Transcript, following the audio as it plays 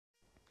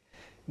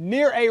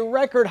Near a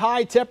record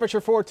high temperature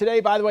for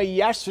today. By the way,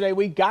 yesterday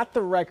we got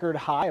the record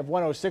high of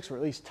 106, or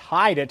at least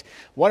tied it.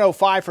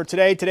 105 for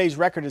today. Today's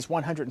record is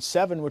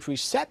 107, which we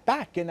set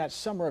back in that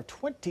summer of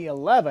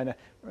 2011.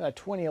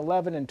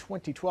 2011 and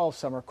 2012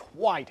 summer,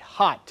 quite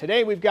hot.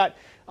 Today we've got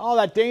all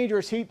that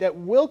dangerous heat that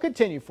will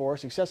continue for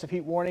us. Excessive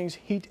heat warnings,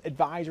 heat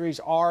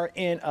advisories are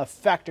in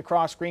effect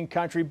across green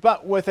country,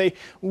 but with a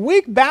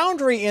weak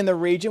boundary in the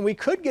region, we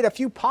could get a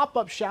few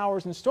pop-up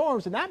showers and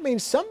storms, and that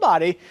means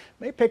somebody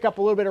may pick up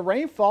a little bit of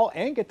rainfall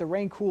and get the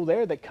rain cool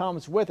air that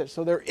comes with it.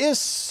 So there is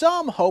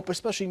some hope,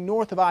 especially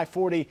north of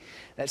I-40,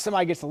 that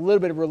somebody gets a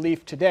little bit of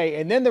relief today,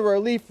 and then the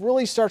relief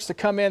really starts to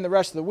come in the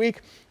rest of the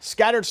week.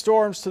 Scattered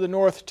storms to the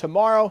north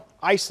tomorrow,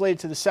 isolated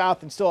to the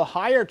south, and still a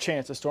higher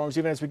chance of storms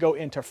even as we go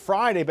into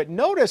Friday. But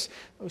notice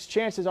those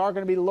chances are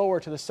going to be lower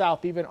to the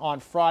south even on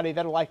Friday.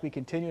 That'll likely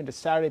continue into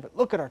Saturday. But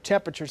look at our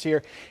temperatures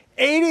here.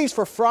 80s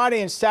for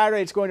Friday and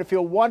Saturday. It's going to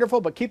feel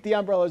wonderful, but keep the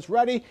umbrellas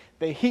ready.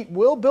 The heat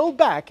will build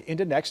back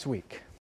into next week.